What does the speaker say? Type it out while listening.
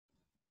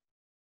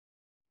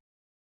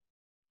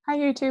Hi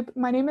YouTube,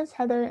 my name is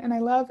Heather and I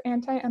love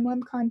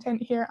anti-MLM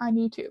content here on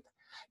YouTube.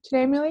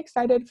 Today I'm really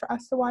excited for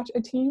us to watch a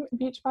team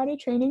Beachbody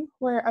training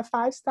where a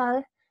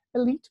 5-star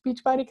elite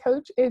Beachbody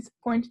coach is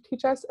going to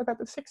teach us about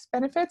the 6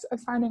 benefits of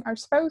signing our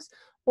spouse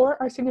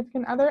or our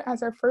significant other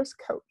as our first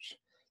coach.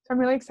 So I'm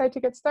really excited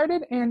to get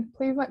started, and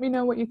please let me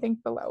know what you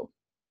think below.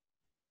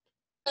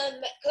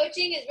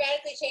 Coaching has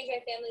radically changed my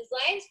family's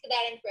lives. For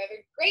that, I'm forever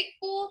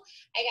grateful.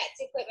 I got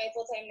to quit my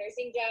full-time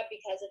nursing job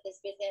because of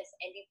this business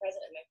and be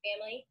present with my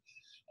family.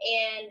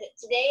 And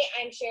today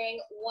I'm sharing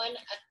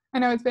I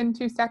know it's been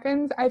 2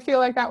 seconds. I feel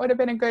like that would have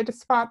been a good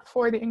spot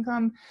for the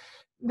income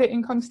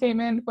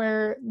statement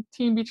where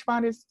Team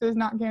Beachbody does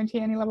not guarantee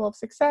any level of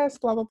success,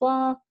 blah, blah,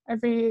 blah.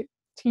 Every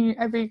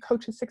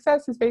coach's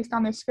success is based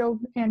on their skill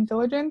and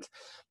diligence,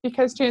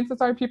 because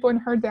chances are people in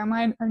her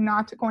downline are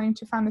not going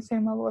to find the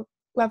same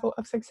level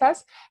of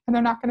success, and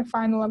they're not going to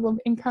find the level of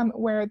income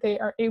where they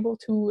are able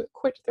to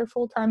quit their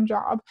full-time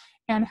job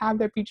and have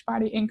their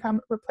Beachbody income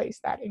replace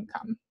that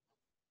income.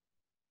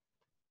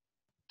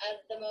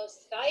 The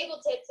most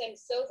valuable tips I'm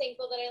so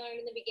thankful that I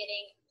learned in the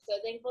beginning, so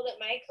thankful that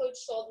my coach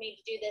told me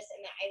to do this and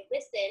that I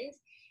listened,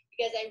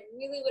 because I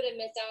really would have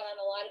missed out on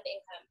a lot of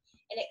income.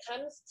 And it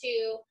comes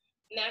to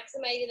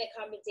maximizing the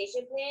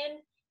compensation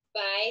plan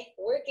by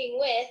working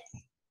with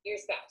your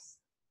spouse.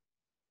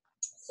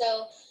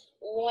 So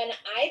when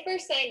I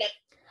first signed up,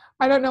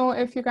 I don't know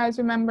if you guys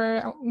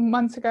remember,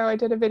 months ago I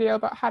did a video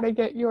about how to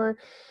get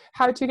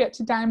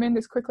to diamond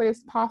as quickly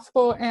as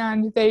possible,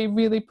 and they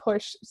really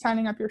push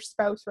signing up your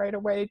spouse right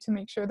away to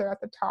make sure they're at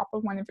the top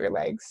of one of your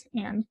legs,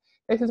 and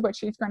this is what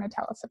she's going to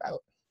tell us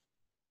about.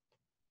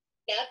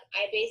 Yep,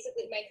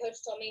 my coach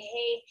told me,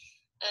 hey,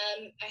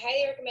 I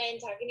highly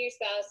recommend talking to your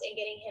spouse and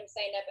getting him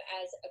signed up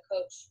as a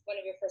coach, one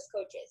of your first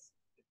coaches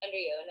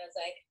under you. And I was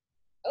like,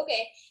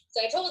 okay.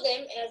 So I told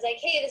him, and I was like,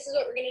 hey, this is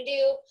what we're going to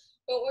do.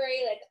 Don't worry,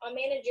 I'll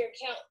manage your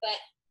account, but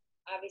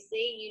obviously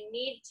you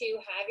need to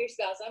have your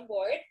spouse on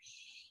board.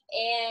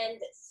 And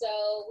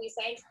so we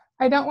signed.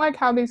 I don't like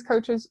how these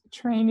coaches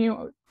train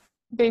you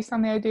based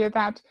on the idea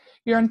that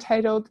you're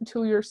entitled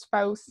to your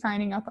spouse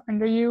signing up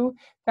under you,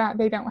 that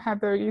they don't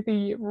have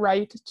the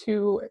right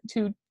to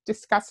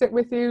discuss it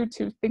with you,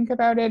 to think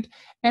about it,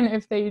 and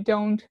if they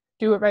don't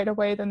do it right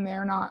away, then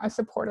they're not a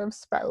supportive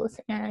spouse.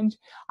 And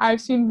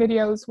I've seen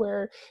videos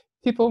where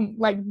people,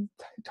 like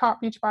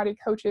top Beachbody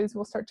coaches,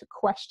 will start to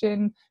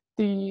question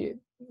the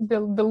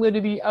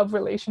validity of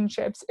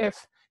relationships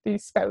if the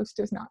spouse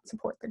does not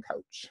support the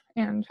coach.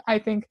 And I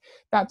think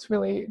that's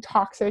really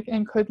toxic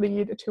and could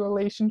lead to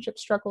relationship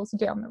struggles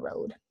down the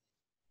road.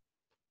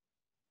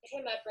 I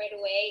him up right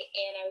away,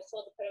 and I was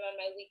told to put him on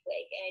my weak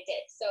leg, and I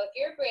did. So if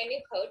you're a brand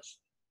new coach,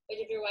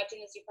 which if you're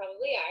watching this, you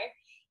probably are,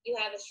 you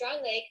have a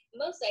strong leg.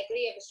 Most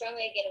likely you have a strong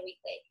leg and a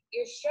weak leg.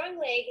 Your strong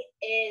leg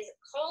is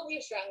called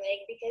your strong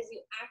leg because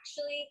you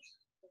actually,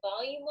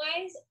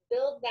 volume-wise,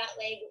 build that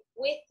leg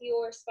with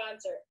your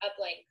sponsor,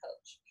 upline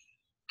coach.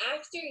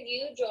 After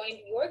you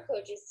joined your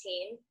coach's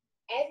team,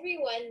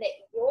 everyone that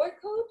your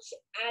coach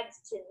adds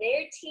to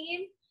their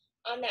team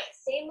on that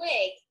same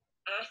leg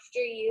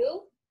after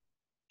you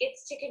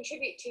gets to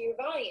contribute to your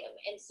volume.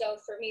 And so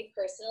for me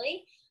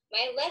personally,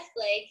 my left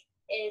leg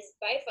is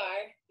by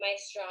far my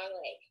strong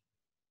leg.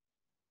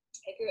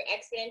 I grew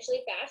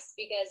exponentially fast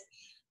because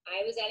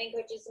I was adding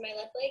coaches to my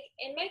left leg,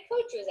 and my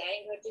coach was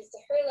adding coaches to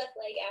her left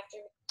leg after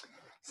me.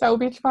 So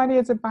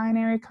Beachbody is a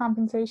binary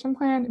compensation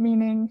plan,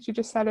 meaning she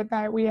just said it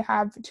that we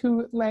have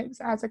 2 legs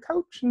as a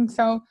coach. And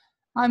so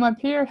I'm up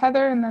here,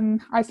 Heather, and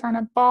then I sign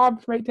up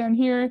Bob right down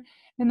here.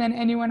 And then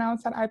anyone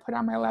else that I put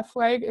on my left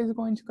leg is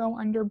going to go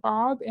under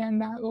Bob,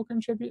 and that will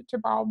contribute to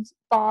Bob's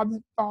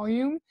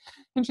volume.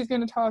 And she's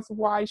going to tell us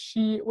why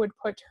she would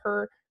put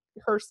her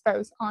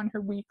spouse on her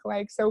weak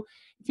leg. So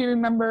if you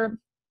remember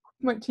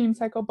what Team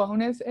Cycle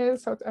bonus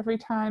is, so it's every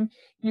time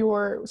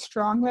your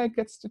strong leg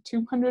gets to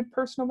 200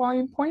 personal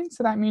volume points,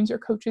 so that means your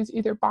coaches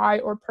either buy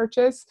or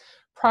purchase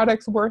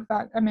products worth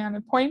that amount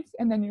of points,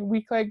 and then your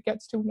weak leg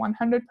gets to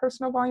 100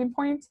 personal volume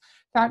points.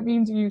 That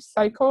means you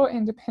cycle,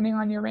 and depending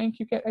on your rank,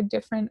 you get a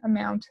different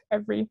amount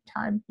every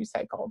time you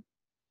cycle.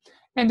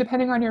 And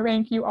depending on your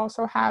rank, you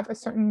also have a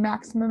certain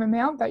maximum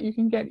amount that you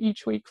can get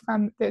each week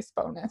from this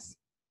bonus.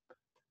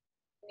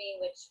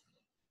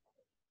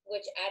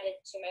 Which added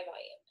to my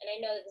volume. And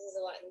I know that this is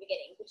a lot in the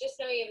beginning, but just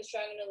know you have a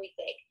strong and a weak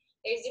leg.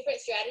 There's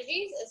different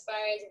strategies as far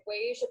as where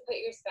you should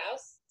put your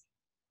spouse.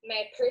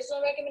 My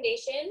personal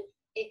recommendation,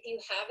 if you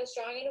have a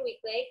strong and a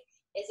weak leg,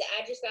 is to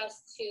add your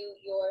spouse to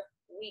your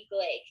weak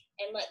leg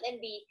and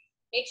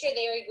make sure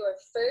they are your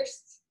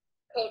first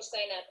coach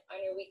sign up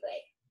on your weak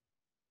leg.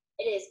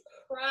 It is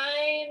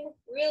prime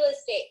real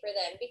estate for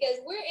them,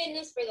 because we're in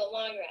this for the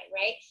long run,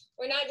 right?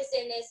 We're not just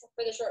in this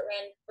for the short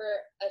run for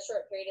a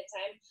short period of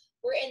time.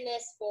 We're in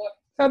this for...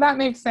 So that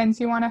makes sense.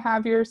 You want to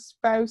have your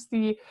spouse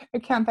the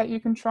account that you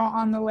control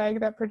on the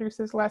leg that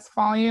produces less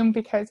volume,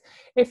 because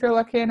if you're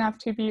lucky enough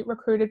to be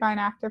recruited by an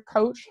active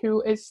coach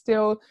who is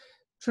still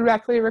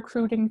directly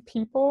recruiting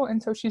people,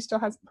 and so she still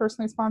has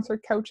personally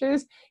sponsored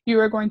coaches, you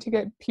are going to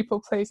get people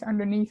placed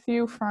underneath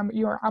you from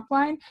your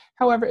upline.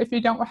 However, if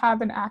you don't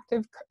have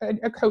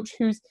a coach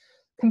who's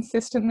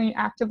consistently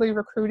actively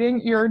recruiting,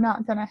 you're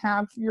not going to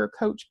have your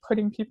coach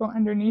putting people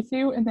underneath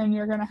you, and then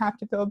you're going to have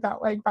to build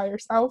that leg by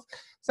yourself.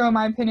 So in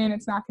my opinion,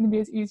 it's not going to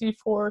be as easy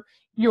for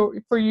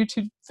you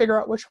to figure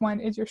out which one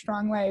is your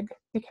strong leg,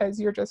 because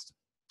you're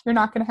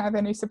not going to have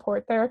any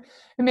support there.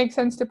 It makes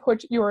sense to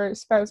put your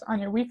spouse on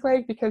your weak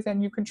leg, because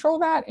then you control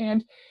that.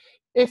 And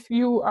if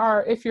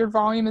your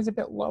volume is a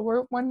bit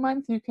lower one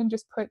month, you can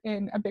just put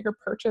in a bigger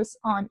purchase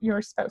on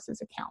your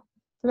spouse's account.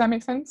 Does that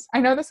make sense? I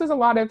know this is a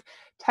lot of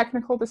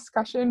technical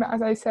discussion, but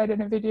as I said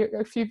in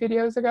a few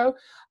videos ago,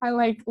 I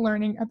like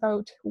learning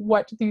about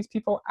what these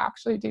people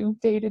actually do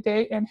day to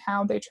day and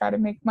how they try to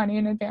make money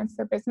and advance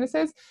their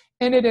businesses,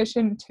 in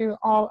addition to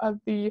all of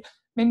the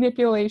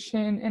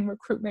manipulation and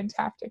recruitment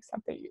tactics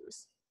that they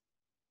use.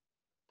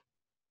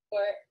 For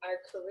our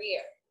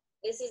career.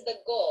 This is the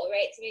goal,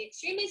 right? To be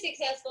extremely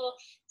successful,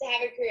 to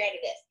have a career out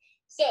of this.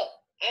 So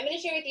I'm going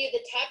to share with you the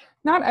top.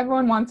 Not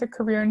everyone wants a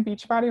career in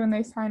Beachbody when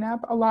they sign up.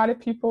 A lot of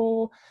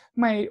people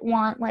might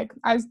want, like,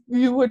 as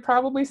you would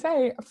probably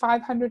say,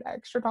 $500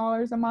 extra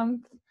a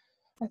month,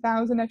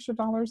 $1,000 extra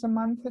a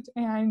month.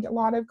 And a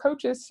lot of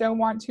coaches still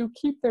want to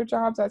keep their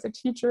jobs as a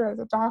teacher, as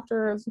a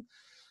doctor, as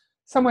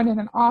someone in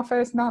an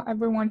office. Not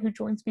everyone who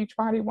joins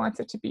Beachbody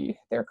wants it to be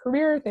their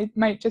career. They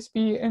might just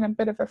be in a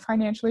bit of a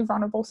financially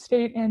vulnerable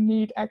state and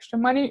need extra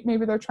money.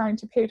 Maybe they're trying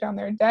to pay down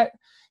their debt.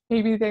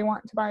 Maybe they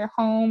want to buy a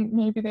home.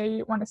 Maybe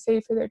they want to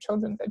save for their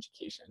children's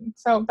education.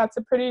 So that's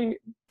a pretty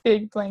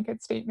big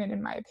blanket statement, in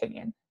my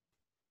opinion.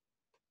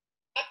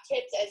 Top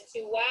tips as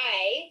to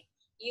why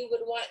you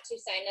would want to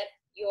sign up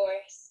your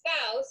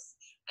spouse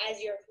as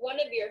one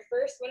of your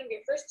first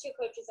two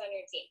coaches on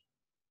your team.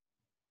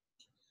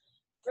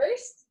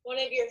 First,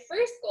 one of your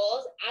first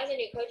goals as a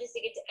new coach is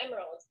to get to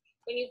Emerald.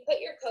 When you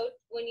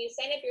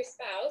sign up your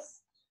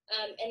spouse,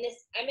 and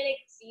this, I'm going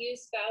to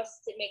use spouse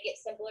to make it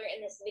simpler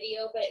in this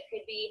video, but it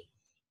could be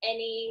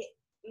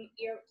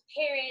your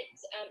parent,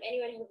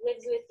 anyone who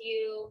lives with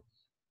you,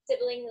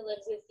 sibling who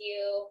lives with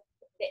you.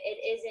 It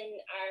is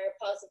in our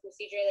policy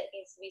procedure that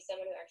needs to be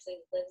someone who actually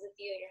lives with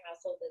you in your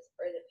household,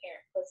 or the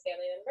parent, close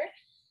family member.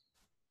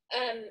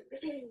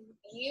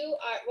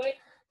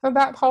 So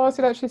that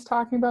policy that she's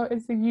talking about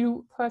is the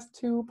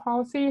U+2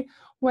 policy.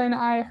 When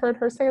I heard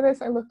her say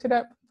this, I looked it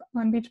up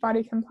on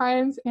Beachbody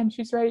compliance, and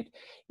she's right.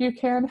 You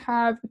can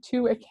have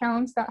two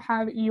accounts that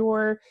have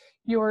your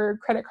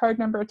credit card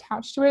number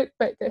attached to it,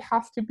 but it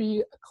has to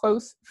be a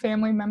close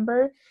family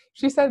member.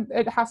 She said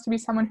it has to be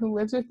someone who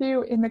lives with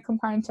you. In the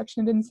compliance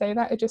section, it didn't say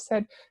that. It just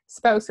said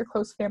spouse or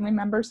close family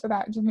member. So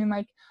that just mean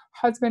like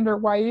husband or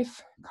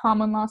wife,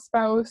 common law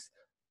spouse,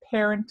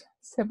 parent,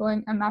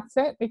 sibling, and that's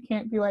it. It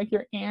can't be like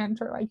your aunt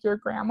or like your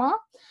grandma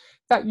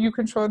that you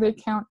control the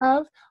account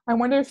of. I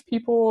wonder if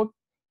people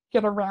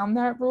get around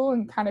that rule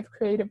in kind of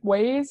creative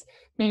ways.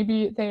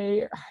 Maybe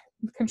they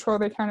control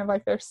the account of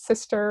like their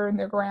sister and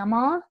their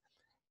grandma,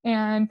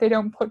 and they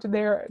don't put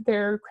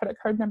their credit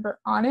card number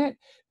on it,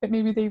 but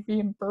maybe they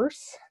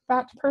reimburse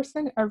that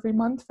person every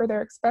month for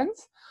their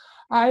expense.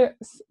 I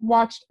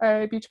watched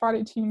a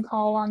Beachbody team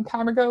call a long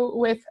time ago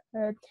with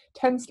a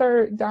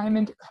 10-star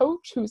diamond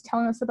coach who was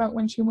telling us about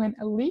when she went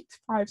elite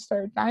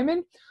 5-star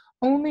diamond.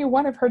 Only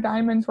one of her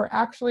diamonds were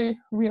actually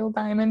real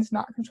diamonds,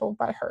 not controlled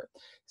by her.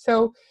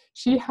 So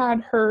she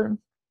had her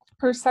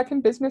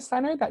second business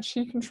center that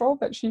she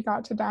controlled that she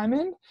got to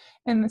diamond.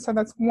 And so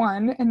that's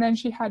one. And then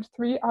she had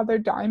 3 other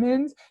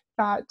diamonds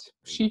that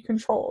she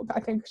controlled. I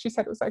think she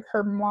said it was like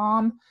her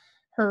mom,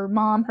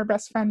 her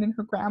best friend, and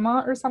her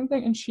grandma or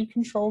something. And she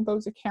controlled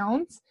those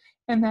accounts.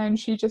 And then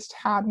she just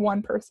had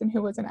one person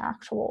who was an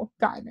actual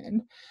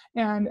diamond.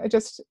 And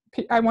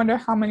I wonder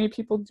how many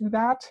people do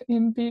that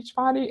in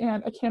Beachbody.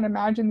 And I can't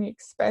imagine the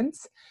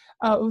expense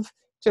of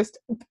just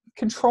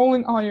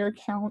controlling all your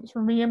accounts,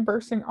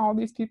 reimbursing all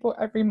these people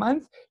every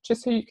month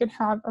just so you can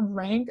have a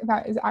rank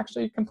that is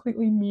actually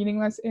completely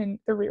meaningless in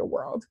the real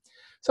world.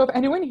 So if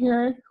anyone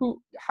here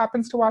who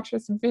happens to watch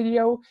this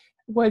video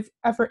was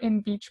ever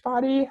in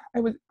Beachbody,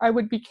 I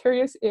would be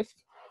curious if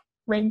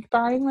rank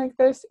buying like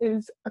this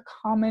is a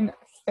common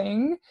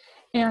thing,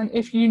 and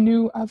if you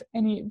knew of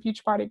any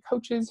Beachbody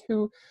coaches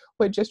who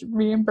would just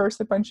reimburse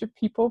a bunch of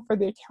people for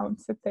the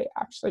accounts that they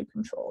actually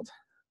controlled.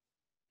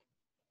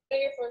 So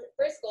your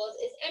first goal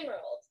is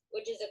Emerald,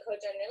 which is a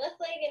coach on your left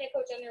leg and a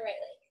coach on your right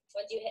leg.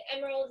 Once you hit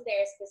Emerald,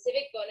 there are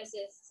specific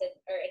bonuses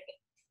or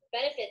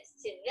benefits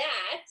to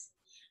that.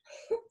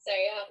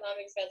 Sorry, Hot Mom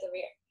Express over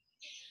here.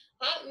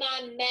 Hot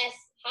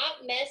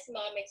Mess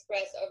Mom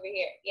Express over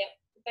here. Yep.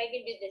 If I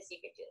can do this,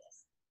 you can do this.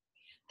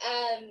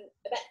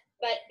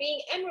 But being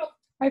Emerald,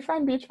 I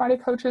find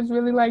Beachbody coaches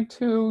really like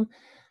to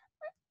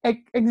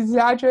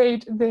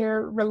exaggerate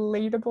their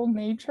relatable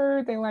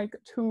nature. They like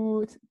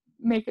to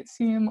make it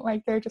seem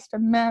like they're just a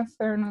mess,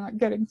 they're not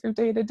getting through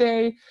day to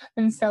day.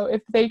 And so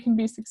if they can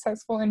be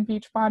successful in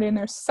Beachbody and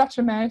they're such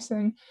a mess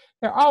and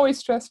they're always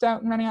stressed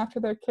out and running after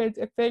their kids,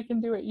 if they can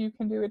do it, you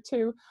can do it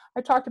too.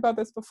 I talked about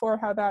this before,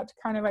 how that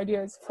kind of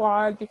idea is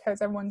flawed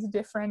because everyone's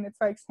different.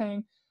 It's like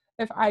saying,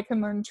 if I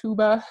can learn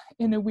tuba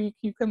in a week,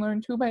 you can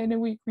learn tuba in a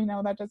week. We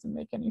know that doesn't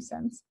make any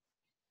sense.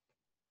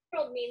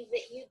 Means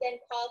that you then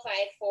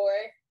qualify for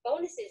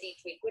bonuses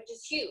each week, which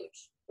is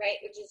huge, right?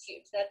 Which is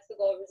huge. That's the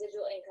goal.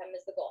 Residual income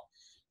is the goal.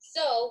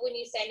 So when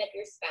you sign up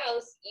your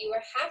spouse, you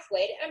are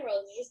halfway to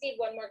Emerald. You just need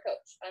one more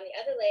coach on the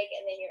other leg,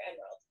 and then you're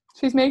Emerald.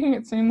 She's making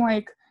it seem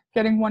like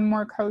getting one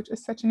more coach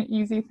is such an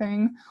easy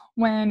thing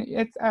when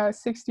it's a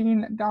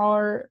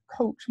 $16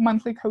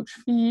 monthly coach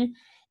fee.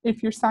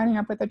 If you're signing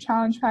up with a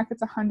challenge pack,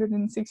 it's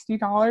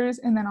 $160.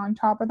 And then on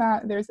top of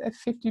that, there's a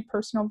 50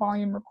 personal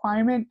volume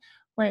requirement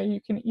where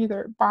you can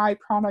either buy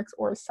products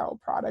or sell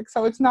products.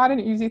 So it's not an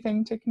easy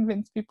thing to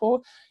convince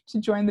people to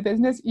join the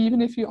business,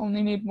 even if you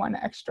only need one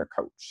extra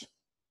coach.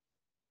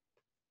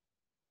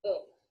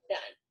 Boom, done.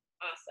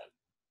 Awesome.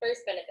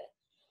 First benefit.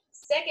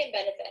 Second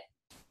benefit.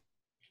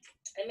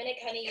 I'm going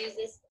to kind of use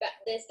this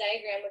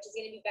diagram, which is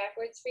going to be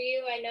backwards for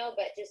you, I know,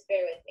 but just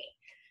bear with me.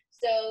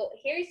 So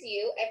here's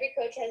you. Every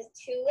coach has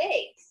 2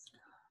 legs.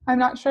 I'm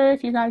not sure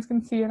if you guys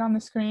can see it on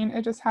the screen.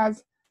 It just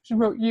has, she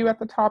wrote you at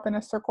the top in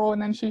a circle,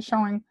 and then she's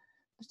showing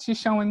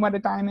what a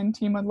diamond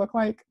team would look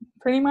like,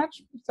 pretty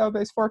much. So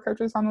there's 4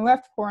 coaches on the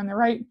left, 4 on the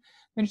right.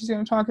 Then she's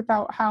going to talk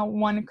about how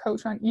one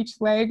coach on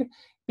each leg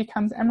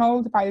becomes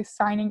Emerald by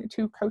signing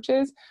 2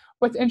 coaches.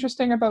 What's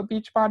interesting about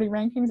Beachbody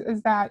rankings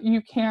is that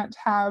you can't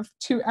have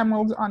 2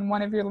 emeralds on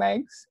one of your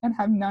legs and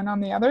have none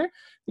on the other,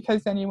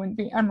 because then you wouldn't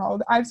be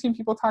Emerald. I've seen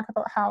people talk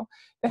about how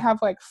they have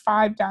like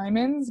 5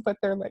 diamonds, but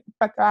they're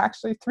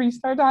actually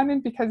 3-star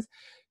diamond, because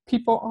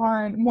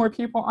more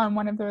people on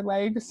one of their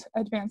legs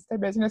advanced their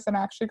business and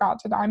actually got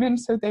to diamond.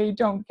 So they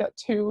don't get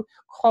to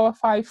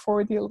qualify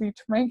for the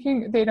elite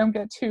ranking. They don't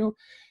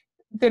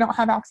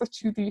have access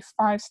to the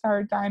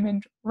 5-star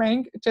diamond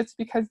rank just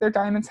because their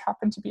diamonds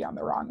happen to be on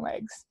the wrong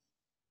legs.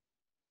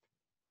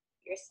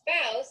 Your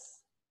spouse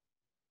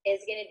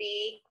is going to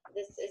be,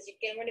 this is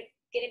going to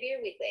be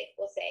your weak leg,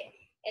 we'll say.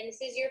 And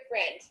this is your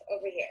friend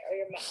over here, or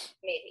your mom,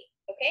 maybe,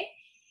 okay?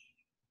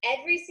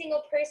 Every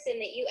single person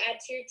that you add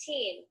to your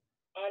team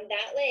on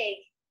that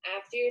leg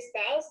after your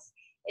spouse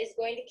is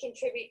going to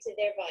contribute to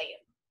their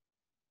volume.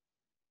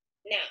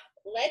 Now,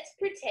 let's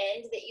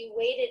pretend that you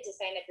waited to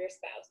sign up your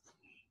spouse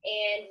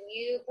and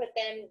you put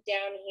them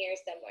down here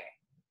somewhere.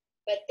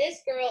 But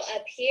this girl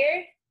up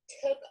here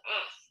took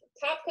off.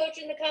 Top coach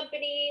in the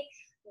company,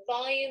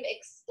 volume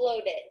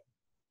exploded.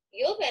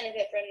 You'll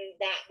benefit from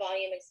that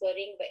volume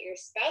exploding, but your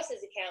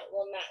spouse's account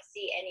will not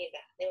see any of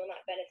that. They will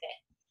not benefit.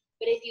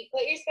 But if you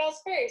put your spouse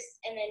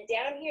first, and then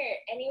down here,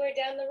 anywhere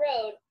down the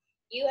road,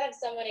 you have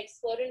someone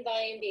explode in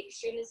volume, be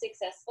extremely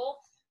successful,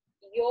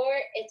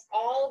 it's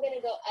all going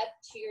to go up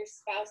to your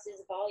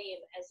spouse's volume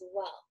as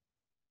well.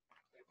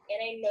 And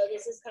I know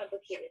this is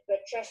complicated, but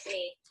trust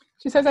me.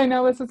 She says, I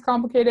know this is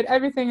complicated.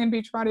 Everything in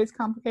Beachbody is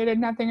complicated.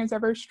 Nothing is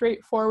ever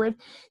straightforward.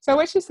 So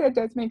what she said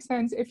does make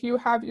sense. If you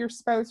have your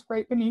spouse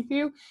right beneath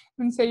you,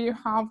 and say you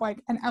have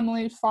like an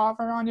Emily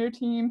Favre on your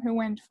team who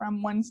went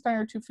from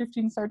 1-star to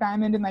 15-star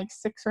diamond in like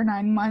 6 or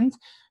 9 months,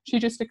 she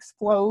just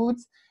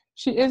explodes.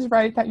 She is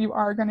right that you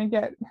are going to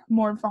get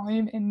more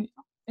volume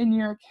in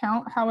your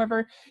account.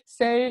 However,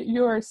 say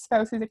your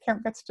spouse's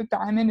account gets to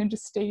diamond and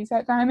just stays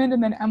at diamond,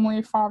 and then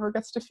Emily Favre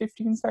gets to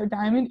 15-star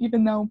diamond,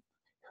 even though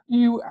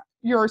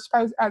your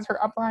spouse as her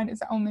upline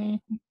is only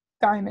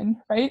diamond,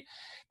 right?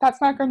 That's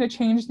not going to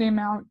change the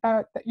amount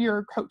that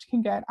your coach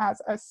can get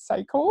as a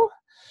cycle.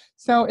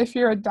 So if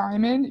you're a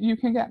diamond, you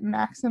can get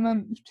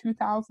maximum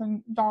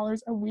 $2,000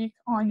 a week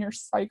on your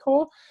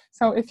cycle.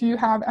 So if you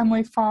have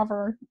Emily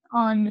Favre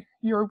on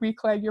your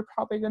week leg, you're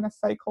probably going to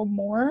cycle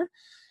more.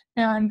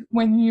 And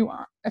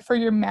for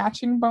your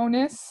matching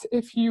bonus,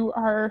 if you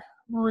are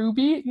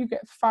Ruby, you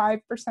get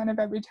 5% of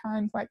every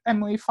time, like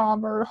Emily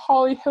Favre or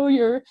Holly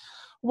Hillier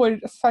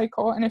would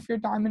cycle. And if you're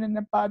diamond and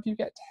above, you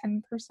get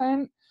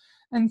 10%.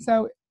 And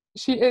so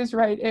she is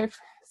right. If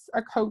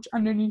a coach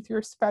underneath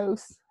your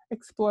spouse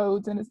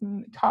explodes and is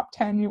in the top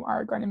 10, you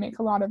are going to make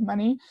a lot of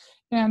money.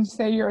 And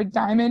say you're a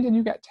diamond and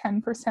you get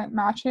 10%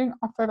 matching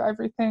off of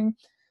everything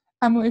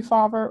Emily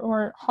Favre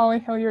or Holly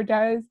Hillier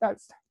does,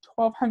 that's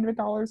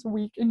 $1,200 a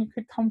week, and you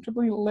could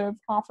comfortably live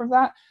off of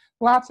that.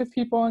 Lots of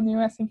people in the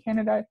US and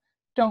Canada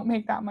don't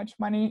make that much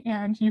money,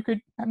 and you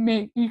could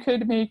make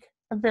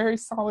a very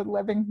solid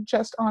living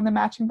just on the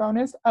matching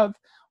bonus of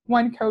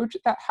one coach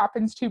that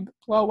happens to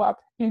blow up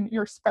in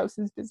your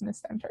spouse's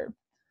business center.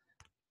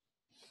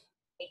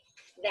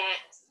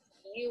 That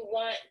you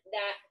want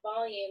that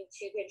volume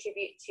to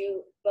contribute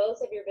to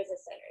both of your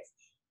business centers.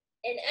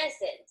 In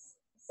essence,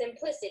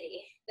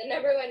 simplicity. The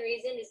number one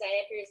reason to sign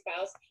up for your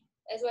spouse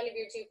as one of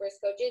your 2 first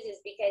coaches is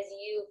because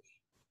you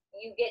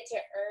get to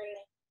earn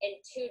in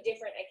 2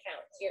 different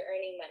accounts. You're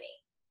earning money.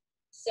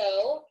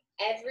 So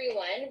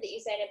everyone that you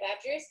sign up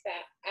after your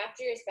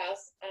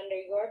spouse under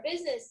your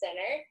business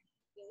center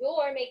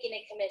you're making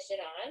a commission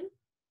on,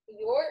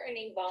 you're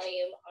earning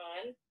volume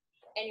on,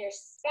 and your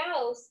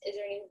spouse is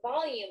earning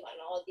volume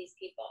on all of these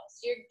people.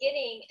 So you're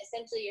getting,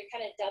 essentially, you're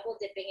kind of double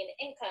dipping in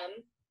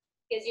income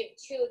because you have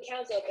two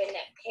accounts open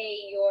that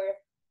pay your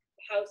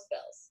house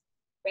bills,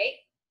 right?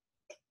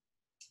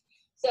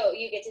 So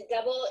you get to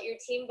double your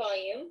team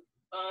volume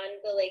on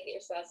the lake that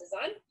your spouse is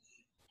on.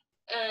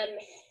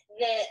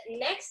 The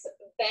next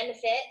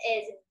benefit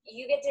is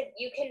you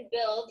can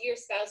build your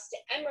spouse to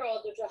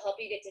emerald, which will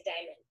help you get to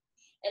diamond.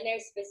 And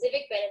there's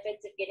specific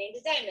benefits of getting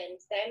to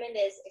diamond. Diamond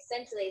is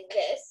essentially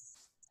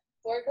this: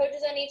 4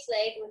 coaches on each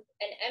leg with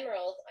an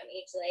emerald on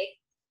each leg.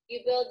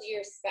 You build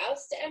your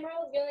spouse to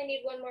emerald, you only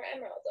need 1 more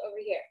emerald over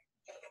here.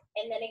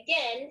 And then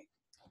again,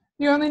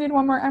 you only need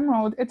 1 more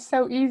emerald. It's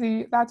so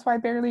easy. That's why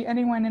barely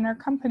anyone in our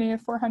company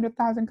of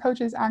 400,000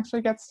 coaches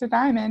actually gets to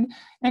diamond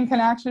and can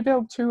actually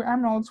build 2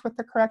 emeralds with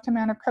the correct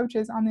amount of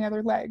coaches on the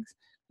other legs.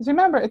 Because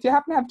remember, if you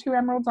happen to have 2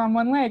 emeralds on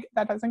 1 leg,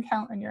 that doesn't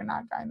count and you're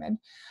not diamond.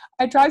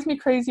 It drives me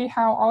crazy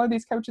how all of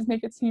these coaches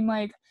make it seem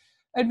like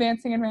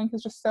advancing in rank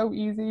is just so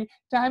easy.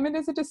 Diamond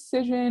is a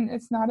decision.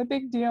 It's not a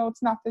big deal.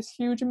 It's not this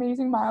huge,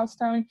 amazing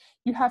milestone.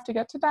 You have to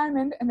get to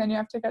diamond, and then you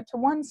have to get to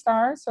 1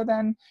 star, so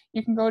then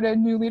you can go to a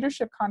new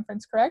leadership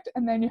conference, correct?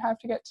 And then you have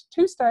to get to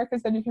 2 star,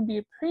 because then you can be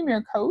a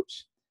premier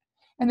coach.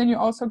 And then you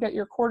also get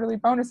your quarterly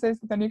bonuses,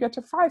 but then you get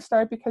to 5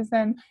 star, because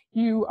then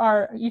you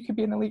could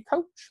be an elite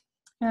coach.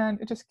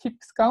 And it just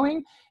keeps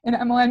going. In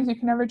MLMs, you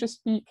can never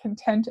just be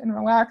content and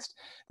relaxed.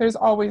 There's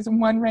always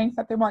 1 rank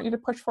that they want you to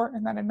push for,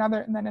 and then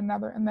another, and then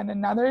another, and then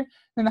another.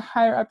 And the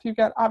higher up you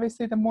get,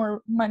 obviously, the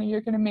more money you're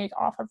going to make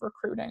off of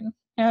recruiting.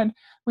 And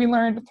we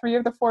learned 3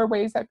 of the 4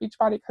 ways that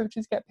Beachbody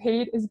coaches get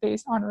paid is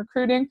based on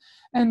recruiting.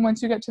 And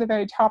once you get to the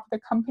very top of the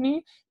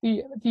company,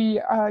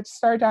 the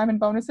Star Diamond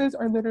bonuses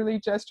are literally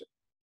just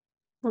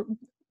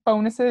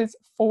bonuses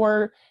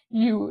for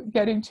you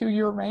getting to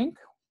your rank,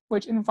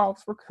 which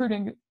involves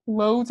recruiting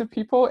loads of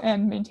people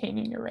and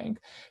maintaining your rank.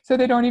 So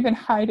they don't even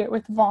hide it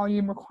with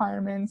volume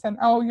requirements and,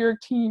 oh, your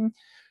team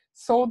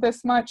sold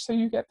this much, so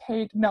you get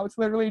paid. No, it's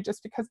literally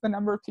just because of the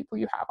number of people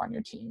you have on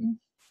your team.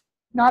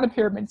 Not a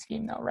pyramid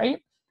scheme though,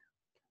 right?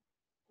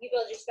 You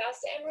build your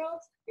spouse to emerald,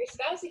 your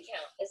spouse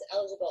account is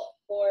eligible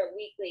for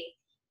weekly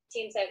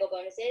team cycle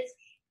bonuses.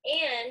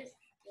 And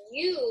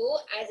you,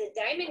 as a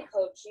diamond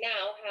coach,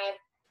 now have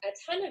a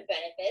ton of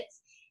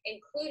benefits,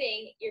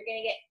 including you're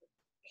going to get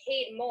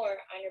paid more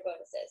on your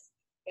bonuses.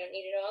 You don't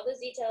need to know all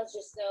those details,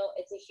 just know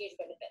it's a huge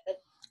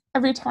benefit.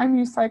 Every time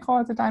you cycle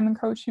as a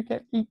diamond coach, you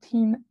get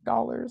 $18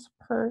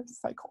 per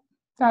cycle.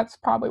 That's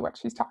probably what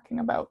she's talking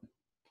about.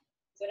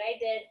 That's what I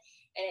did,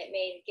 and it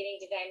made getting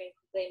to diamond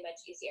quickly much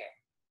easier.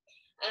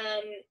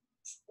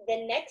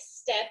 The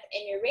next step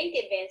in your rank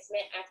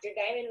advancement after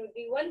diamond would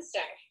be 1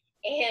 star.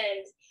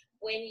 And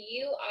when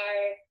you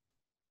are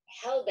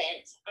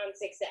hell-bent on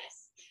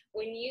success,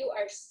 when you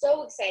are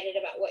so excited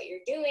about what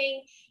you're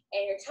doing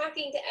and you're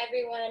talking to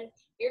everyone,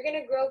 you're going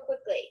to grow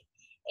quickly.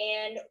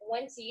 And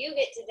once you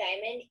get to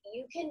diamond,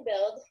 you can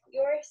build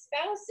your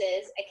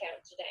spouse's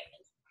account to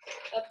diamond.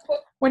 Of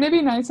course. Wouldn't it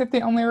be nice if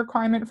the only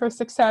requirement for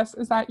success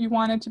is that you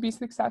wanted to be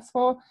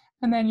successful,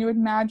 and then you would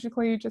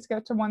magically just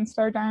get to 1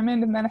 star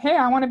diamond, and then, hey,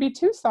 I want to be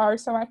 2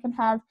 stars so I can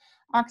have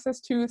access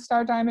to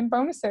star diamond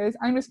bonuses.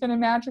 I'm just going to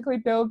magically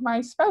build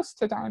my spouse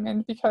to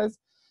diamond because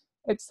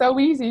it's so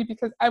easy,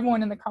 because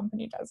everyone in the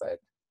company does it.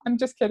 I'm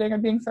just kidding.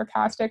 I'm being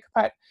sarcastic,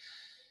 but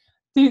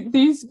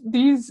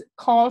these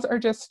calls are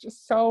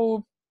just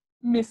so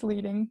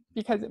misleading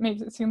because it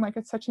makes it seem like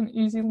it's such an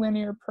easy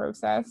linear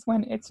process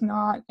when it's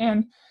not.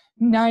 And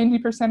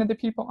 90% of the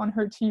people on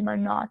her team are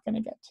not going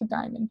to get to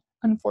diamond,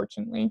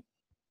 unfortunately.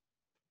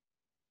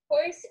 Of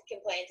course,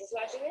 compliance is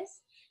watching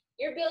this.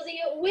 You're building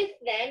it with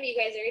them. You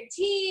guys are a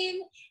team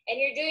and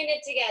you're doing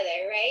it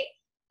together, right?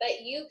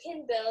 But you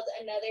can build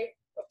another.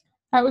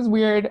 That was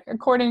weird.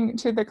 According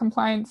to the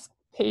compliance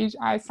page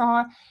I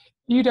saw,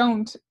 you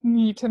don't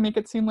need to make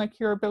it seem like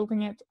you're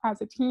building it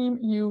as a team.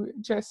 You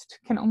just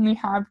can only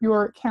have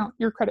your account,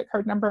 your credit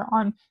card number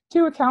on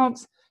 2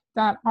 accounts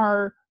that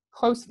are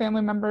close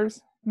family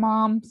members,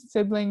 mom,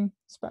 sibling,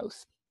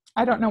 spouse.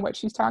 I don't know what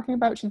she's talking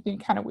about. She's being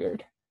kind of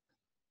weird.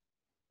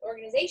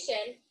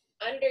 Organization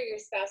under your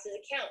spouse's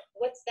account.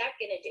 What's that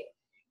going to do?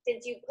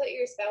 Since you put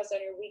your spouse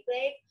on your weak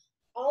leg,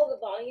 all the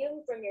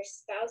volume from your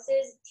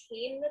spouse's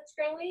team that's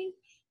growing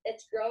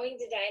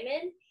to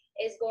diamond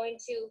is going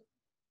to,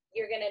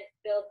 you're going to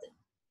build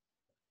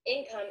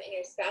income in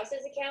your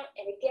spouse's account.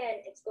 And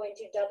again, it's going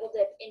to double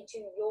dip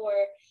into your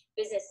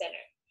business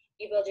center.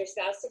 You build your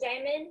spouse to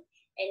diamond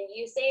and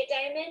you stay at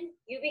diamond,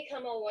 you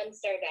become a 1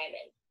 star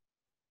diamond.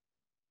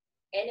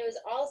 And it was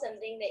all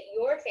something that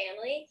your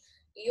family,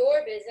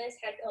 your business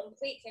had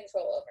complete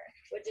control over,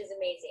 which is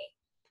amazing.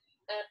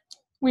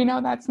 We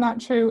know that's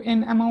not true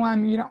in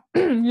MLM.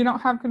 You don't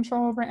have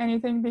control over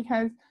anything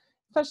because,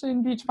 especially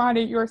in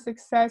Beachbody, your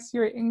success,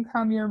 your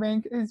income, your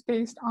rank is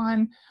based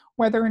on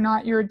whether or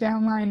not your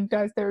downline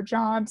does their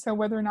job. So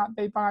whether or not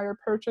they buy or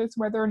purchase,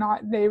 whether or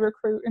not they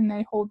recruit and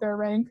they hold their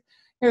rank.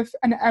 If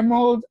an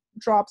emerald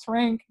drops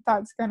rank,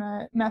 that's going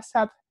to mess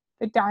up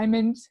the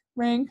diamond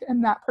rank,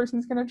 and that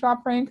person's going to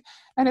drop rank,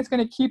 and it's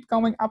going to keep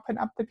going up and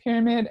up the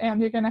pyramid, and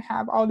you're going to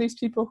have all these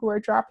people who are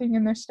dropping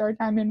in their star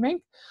diamond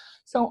rank.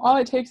 So all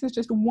it takes is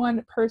just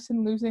one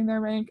person losing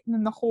their rank, and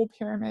then the whole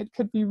pyramid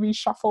could be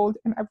reshuffled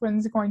and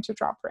everyone's going to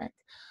drop rank.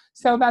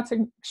 So that's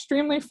an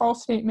extremely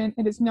false statement.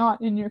 It is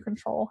not in your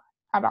control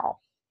at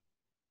all.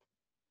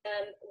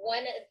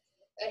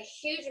 A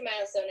huge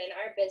milestone in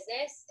our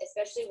business,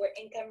 especially where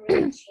income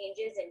really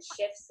changes and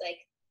shifts, like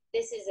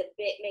this is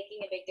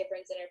making a big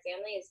difference in our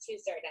family, is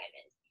 2-star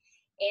diamond.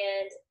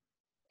 And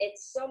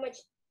it's so much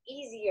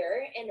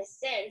easier in a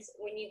sense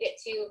when you get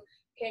to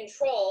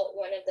control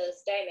one of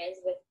those diamonds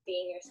with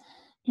being your.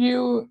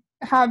 You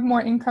have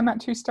more income at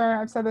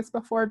 2-star. I've said this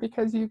before,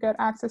 because you get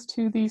access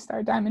to the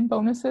star diamond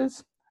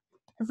bonuses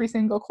every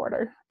single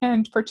quarter.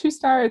 And for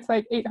 2-star, it's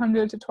like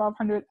 $800 to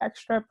 $1,200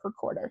 extra per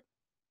quarter.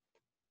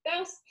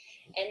 Spouse,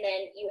 and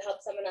then you help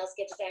someone else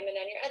get to diamond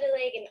on your other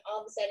leg, and all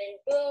of a sudden,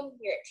 boom,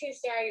 you're at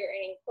 2-star, you're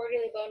earning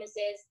quarterly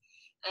bonuses,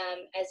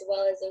 as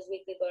well as those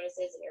weekly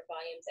bonuses, and your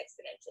volume's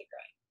exponentially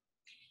growing.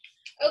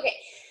 Okay,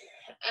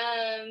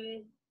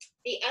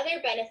 the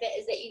other benefit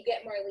is that you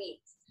get more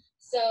leads.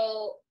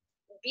 So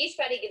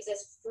Beachbody gives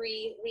us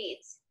free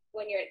leads.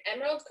 When you're an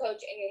Emerald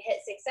coach and you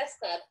hit Success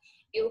Club,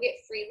 you will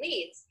get free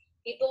leads.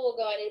 People will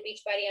go onto the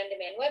Beachbody On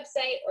Demand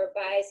website or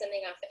buy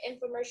something off an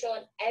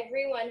infomercial, and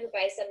everyone who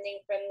buys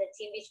something from the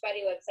Team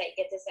Beachbody website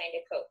gets assigned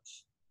a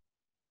coach.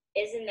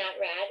 Isn't that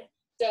rad?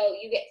 So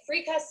you get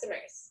free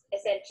customers,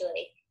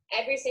 essentially,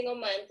 every single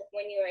month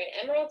when you are an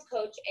Emerald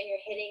coach and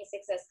you're hitting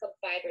Success Club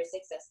 5 or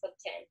Success Club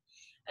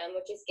 10,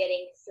 which is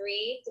getting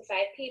 3 to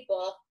 5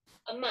 people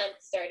a month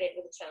started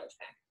with a challenge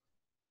pack.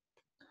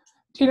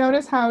 Do you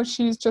notice how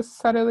she's just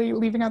subtly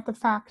leaving out the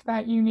fact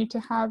that you need to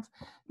have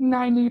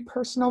 90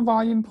 personal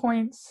volume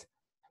points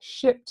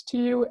shipped to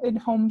you in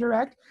home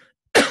direct,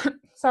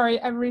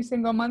 every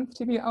single month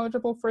to be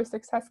eligible for a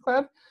Success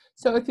Club?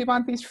 So if you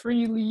want these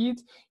free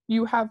leads,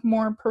 you have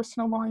more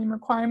personal volume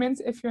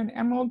requirements. If you're an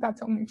Emerald,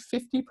 that's only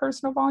 50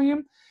 personal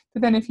volume.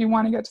 But then if you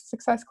want to get to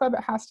Success Club,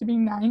 it has to be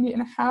 90,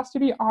 and it has to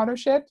be auto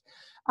shipped.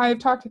 I've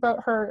talked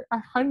about her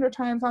 100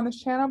 times on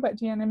this channel, but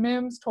Deanna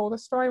Mims told a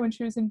story when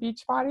she was in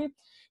Beachbody.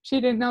 She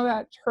didn't know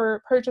that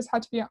her purchase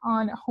had to be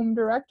on home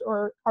direct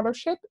or auto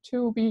ship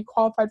to be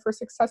qualified for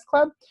Success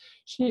Club.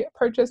 She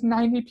purchased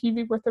 90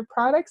 PV worth of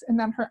products, and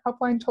then her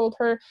upline told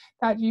her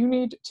that you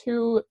need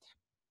to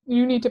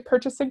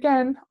purchase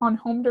again on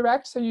home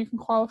direct so you can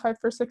qualify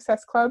for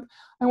Success Club.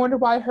 I wonder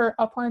why her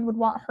upline would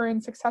want her in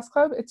Success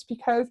Club. It's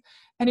because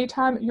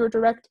anytime your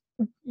direct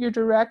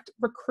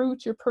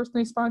recruit, your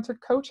personally sponsored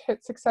coach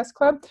hits Success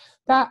Club,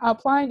 that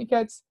upline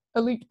gets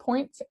elite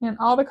points, and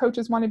all the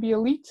coaches want to be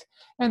elite.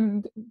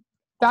 And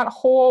that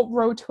whole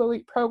Road to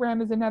Elite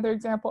program is another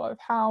example of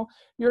how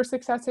your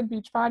success in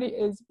Beachbody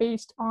is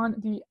based on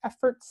the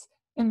efforts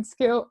and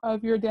skill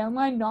of your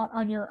downline, not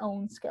on your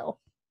own skill.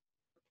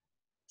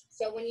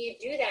 So when you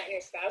do that in your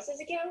spouse's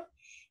account,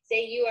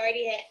 say you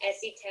already hit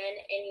SC10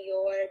 in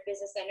your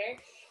business center,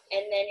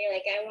 and then you're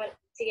like, I want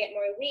to get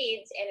more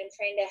leads, and I'm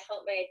trying to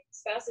help my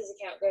spouse's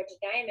account grow to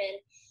diamond,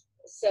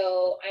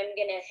 so I'm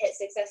going to hit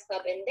Success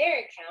Club in their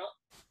account.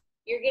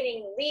 You're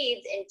getting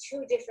leads in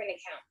 2 different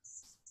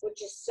accounts,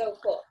 which is so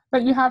cool.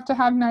 But you have to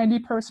have 90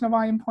 personal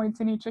volume points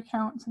in each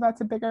account, so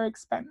that's a bigger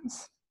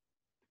expense.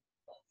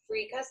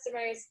 Free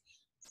customers,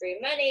 free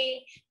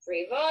money,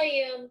 free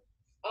volume,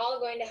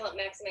 all going to help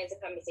maximize the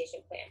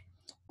compensation plan.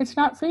 It's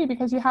not free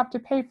because you have to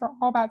pay for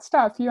all that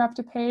stuff. You have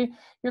to pay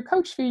your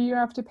coach fee. You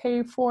have to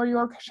pay for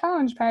your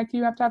challenge pack.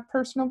 You have to have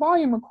personal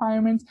volume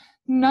requirements.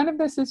 None of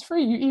this is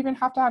free. You even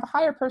have to have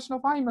higher personal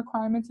volume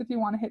requirements if you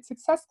want to hit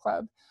Success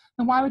Club.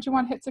 And why would you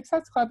want to hit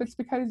Success Club? It's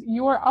because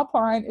your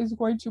upline is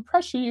going to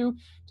pressure you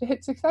to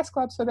hit Success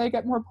Club so they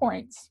get more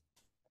points.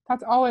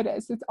 That's all it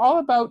is. It's all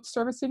about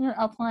servicing your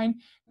upline,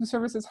 who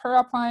services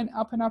her upline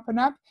up and up and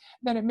up.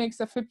 Then it makes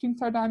the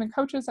 15-star diamond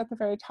coaches at the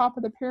very top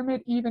of the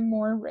pyramid even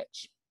more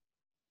rich.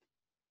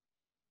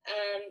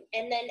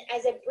 And then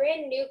as a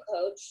brand new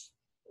coach,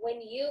 when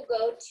you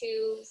go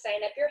to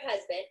sign up your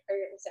husband,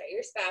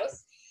 your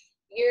spouse,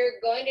 you're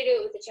going to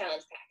do it with the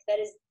challenge pack. That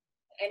is,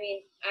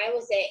 I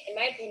will say, in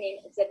my opinion,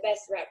 it's the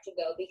best route to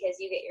go because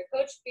you get your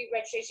coach fee,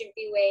 registration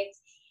fee waived,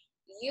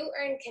 you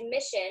earn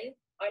commission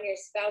on your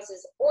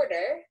spouse's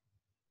order,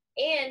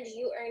 and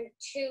you earn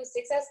 2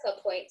 Success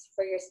Club points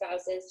for your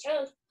spouse's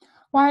challenge.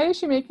 Why is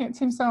she making it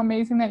seem so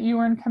amazing that you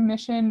earn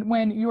commission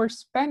when you're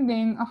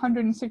spending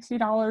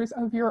 $160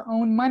 of your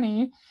own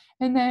money,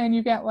 and then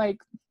you get, like,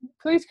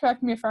 please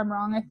correct me if I'm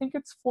wrong, I think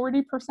it's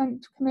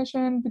 40%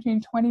 commission,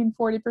 between 20 and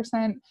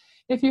 40%.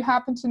 If you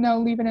happen to know,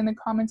 leave it in the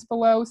comments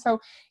below.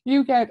 So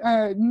you get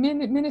a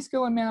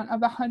minuscule amount of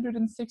the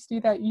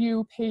 $160 that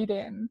you paid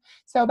in.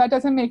 So that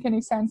doesn't make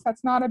any sense.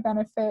 That's not a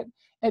benefit.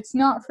 It's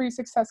not free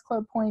Success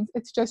Club points.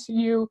 It's just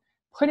you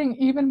putting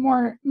even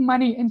more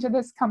money into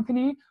this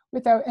company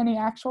without any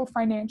actual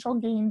financial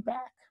gain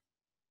back.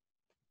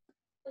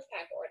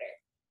 Pack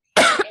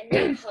order. And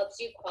that helps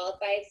you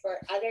qualify for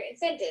other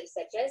incentives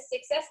such as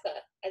Success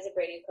Club as a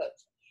brand new coach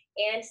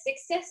and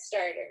Success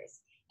Starters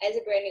as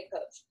a brand new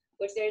coach,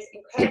 which there's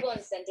incredible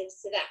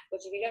incentives to that,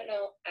 which if you don't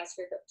know, ask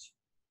your coach.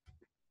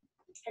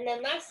 And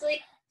then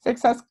lastly,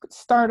 Success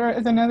Starter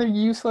is another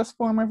useless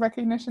form of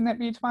recognition that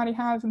Beachbody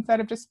has. Instead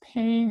of just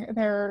paying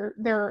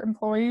their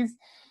employees,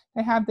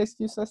 they have this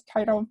useless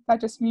title.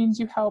 That just means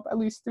you help at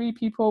least 3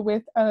 people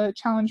with a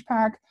challenge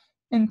pack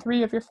in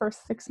 3 of your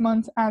first 6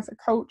 months as a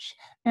coach.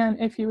 And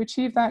if you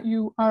achieve that,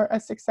 you are a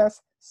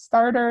Success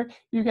Starter.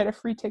 You get a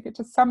free ticket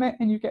to Summit,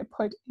 and you get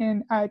put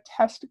in a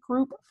test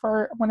group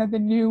for one of the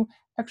new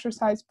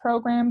exercise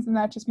programs. And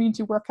that just means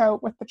you work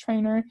out with the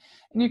trainer,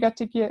 and you get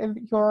to give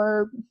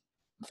your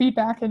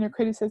feedback and your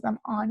criticism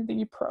on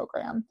the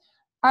program.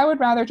 I would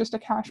rather just a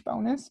cash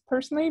bonus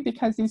personally,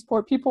 because these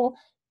poor people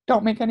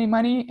don't make any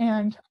money,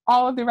 and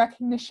all of the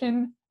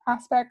recognition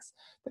aspects,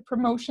 the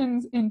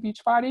promotions in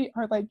Beachbody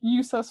are like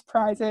useless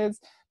prizes,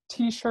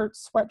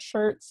 t-shirts,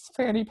 sweatshirts,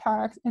 fanny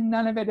packs, and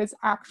none of it is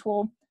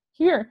actual,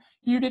 here,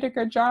 you did a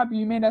good job,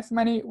 you made us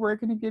money, we're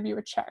going to give you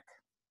a check.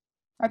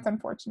 That's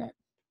unfortunate.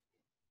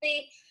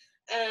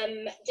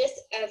 Just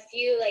a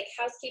few like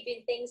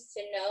housekeeping things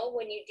to know.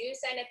 When you do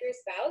sign up your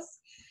spouse,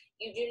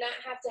 you do not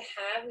have to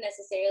have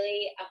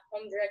necessarily a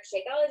home direct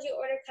Shakeology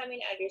order coming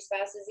out of your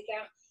spouse's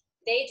account.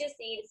 They just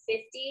need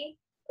 50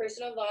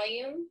 personal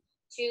volume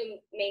to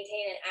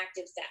maintain an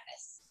active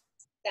status.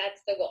 That's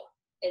the goal,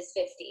 is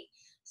 50.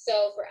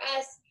 So for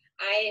us,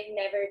 I've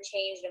never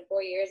changed in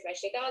 4 years my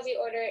Shakeology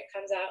order. It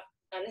comes out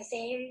on the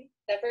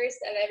first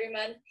of every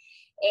month.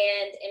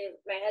 And in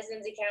my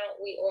husband's account,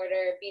 we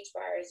order beach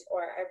bars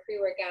or our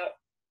pre-workout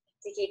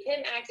to keep him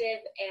active.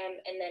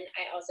 And then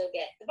I also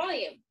get the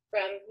volume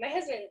from my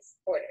husband's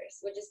orders,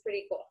 which is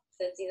pretty cool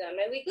since he's on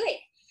my week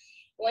late.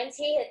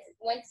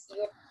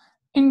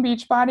 In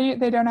Beachbody,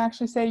 they don't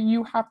actually say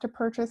you have to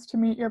purchase to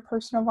meet your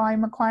personal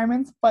volume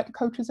requirements, but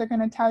coaches are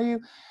going to tell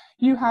you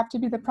you have to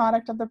be the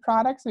product of the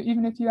product. So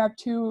even if you have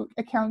 2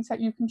 accounts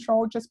that you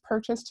control, just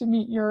purchase to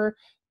meet your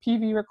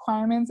PV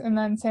requirements. And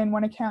then say in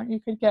one account you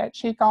could get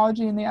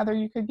Shakeology, and the other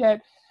you could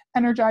get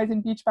Energize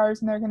and beach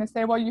bars, and they're going to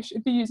say, well, you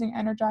should be using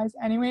Energize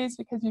anyways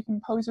because you can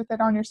pose with it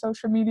on your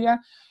social media.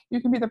 You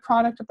can be the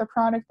product of the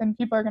product, and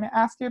people are going to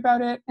ask you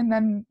about it, and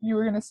then you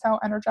are going to sell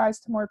Energize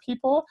to more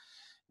people.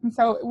 And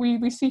so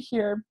we see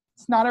here,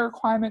 it's not a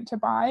requirement to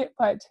buy,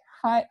 but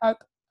high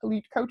up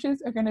elite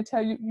coaches are going to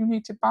tell you you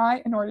need to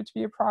buy in order to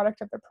be a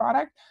product of the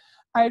product.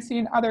 I've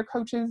seen another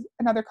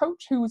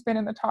coach who's been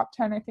in the top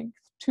 10, I think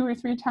 2 or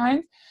 3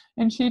 times,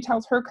 and she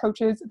tells her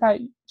coaches that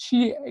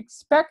she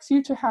expects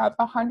you to have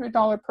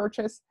 $100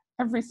 purchase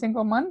every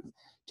single month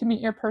to meet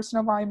your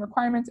personal volume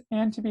requirements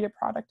and to be a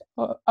product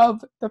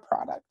of the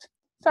product.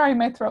 Sorry,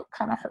 my throat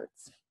kind of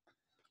hurts.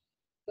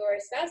 Your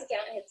spouse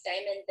account hits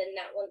diamond, then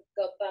that will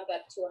go bump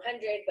up to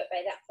 100, but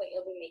by that point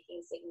you'll be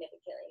making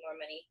significantly more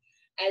money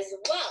as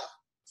well.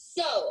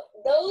 So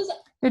those.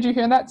 Did you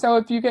hear that? So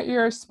if you get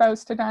your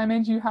spouse to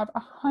diamond, you have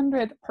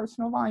 100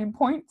 personal volume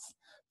points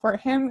for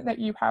him that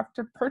you have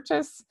to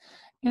purchase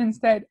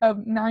instead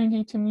of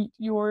 90 to meet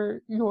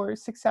your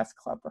Success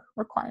Club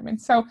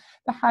requirements. So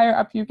the higher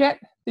up you get,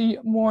 the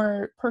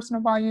more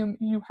personal volume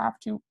you have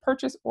to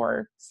purchase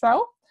or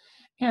sell.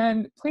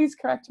 And please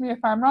correct me if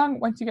I'm wrong,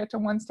 once you get to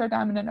 1-star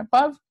diamond and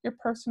above, your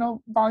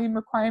personal volume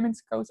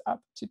requirements goes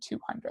up to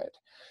 200.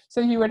 So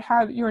you would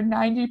have your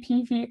 90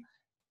 PV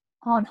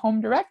on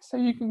home direct, so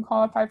you can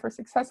qualify for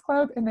Success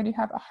Club, and then you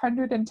have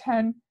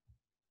 110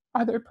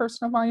 other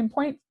personal volume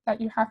points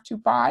that you have to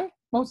buy,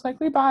 most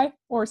likely buy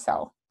or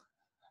sell.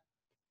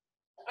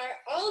 Are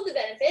all the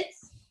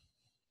benefits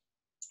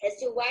as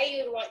to why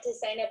you would want to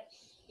sign up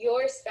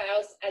your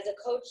spouse as a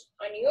coach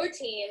on your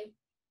team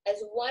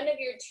as one of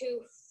your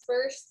 2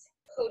 first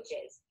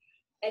coaches.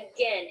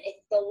 Again,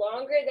 the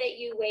longer that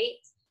you wait,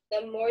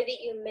 the more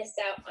that you miss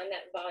out on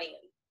that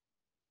volume.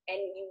 And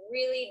you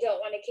really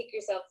don't want to kick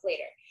yourself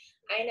later.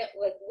 I know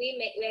we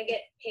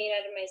get paid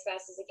out of my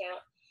spouse's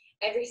account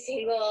every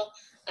single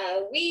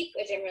week,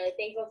 which I'm really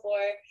thankful for.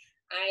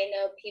 I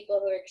know people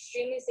who are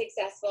extremely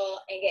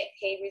successful and get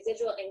paid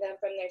residual income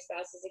from their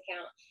spouse's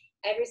account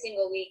every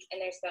single week,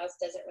 and their spouse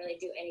doesn't really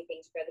do anything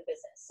to grow the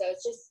business. So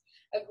it's just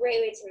a great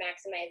way to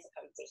maximize the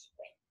compensation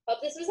plan. Hope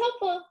this was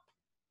helpful.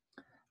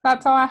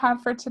 That's all I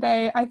have for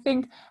today. I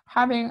think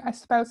having a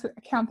spouse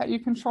account that you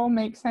control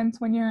makes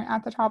sense when you're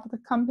at the top of the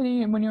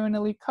company and when you're an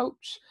elite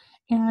coach,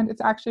 and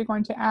it's actually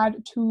going to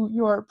add to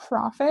your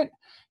profit.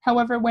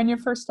 However, when you're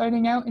first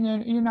starting out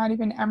and you're not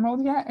even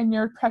Emerald yet, and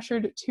you're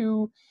pressured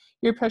to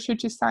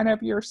sign up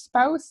your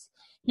spouse,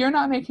 you're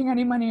not making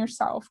any money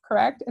yourself,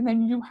 correct? And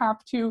then you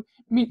have to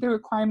meet the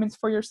requirements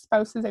for your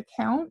spouse's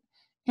account,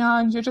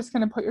 and you're just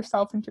going to put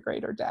yourself into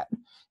greater debt.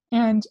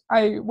 And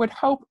I would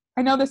hope,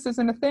 I know this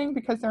isn't a thing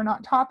because they're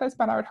not taught this,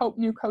 but I would hope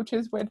new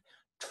coaches would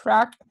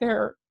track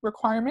their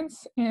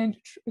requirements and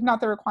not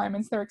their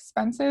requirements, their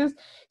expenses,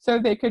 so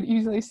they could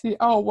easily see,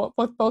 oh, well,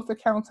 with both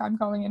accounts, I'm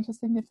going into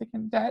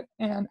significant debt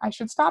and I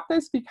should stop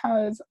this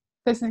because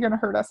this is going to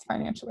hurt us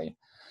financially.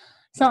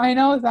 So I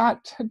know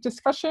that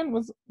discussion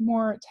was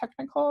more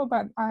technical,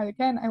 but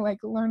again, I like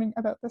learning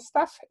about this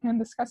stuff and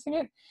discussing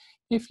it.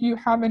 If you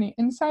have any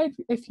insight,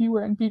 if you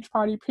were in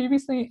Beachbody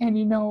previously and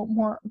you know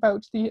more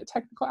about the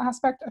technical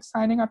aspect of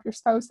signing up your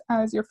spouse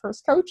as your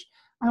first coach,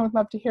 I would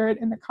love to hear it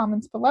in the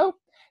comments below.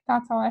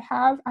 That's all I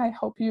have. I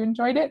hope you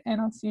enjoyed it, and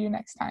I'll see you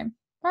next time.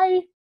 Bye.